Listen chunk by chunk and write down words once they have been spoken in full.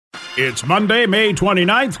It's Monday, May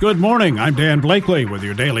 29th. Good morning. I'm Dan Blakely with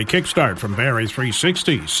your daily kickstart from Barrie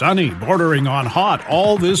 360. Sunny, bordering on hot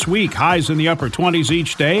all this week. Highs in the upper 20s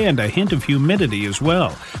each day and a hint of humidity as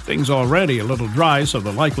well. Things already a little dry, so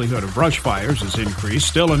the likelihood of brush fires has increased.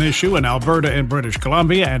 Still an issue in Alberta and British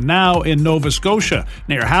Columbia and now in Nova Scotia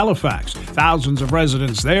near Halifax. Thousands of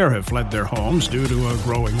residents there have fled their homes due to a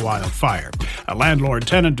growing wildfire. A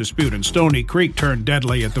landlord-tenant dispute in Stony Creek turned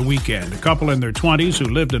deadly at the weekend. A couple in their 20s who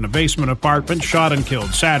lived in a basement apartment shot and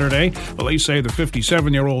killed Saturday. Police say the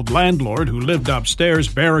 57-year-old landlord who lived upstairs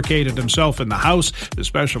barricaded himself in the house. The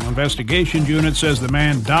Special Investigations Unit says the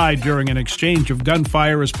man died during an exchange of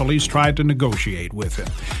gunfire as police tried to negotiate with him.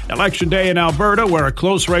 Election day in Alberta, where a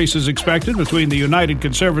close race is expected between the United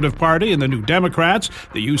Conservative Party and the New Democrats.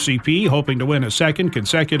 The UCP hoping to win a second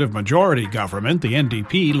consecutive majority government. The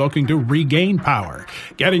NDP looking to regain power.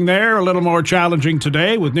 Getting there a little more challenging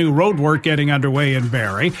today with new road work getting underway in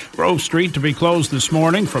Barrie. Grove Street to be closed this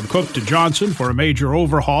morning from Cook to Johnson for a major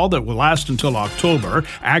overhaul that will last until October.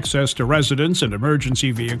 Access to residents and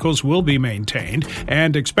emergency vehicles will be maintained.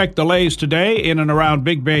 And expect delays today in and around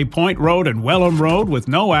Big Bay Point Road and Welham Road with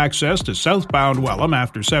no access to southbound Welham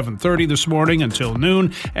after 7:30 this morning until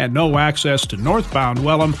noon and no access to northbound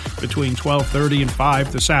Welham between 12:30 and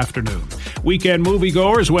 5 this afternoon. Weekend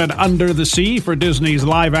moviegoers went under the sea for Disney's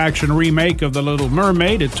live-action remake of The Little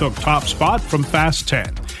Mermaid. It took top spot from Fast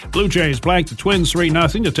 10. Blue Jays blanked the Twins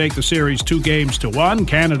 3-0 to take the series 2-1.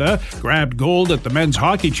 Canada grabbed gold at the Men's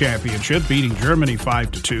Hockey Championship, beating Germany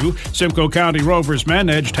 5-2. Simcoe County Rovers men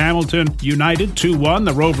edged Hamilton United 2-1.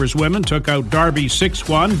 The Rovers women took out Derby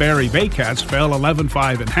 6-1. Barrie Baycats fell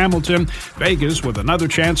 11-5 in Hamilton. Vegas with another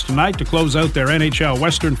chance tonight to close out their NHL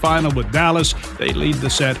Western Final with Dallas. They lead the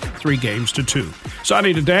set 3-2.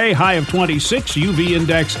 Sunny today, high of 26, UV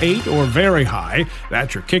index 8 or very high.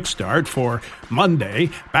 That's your kickstart for Monday.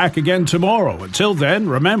 Back again tomorrow. Until then,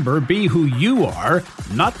 remember, be who you are,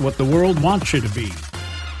 not what the world wants you to be.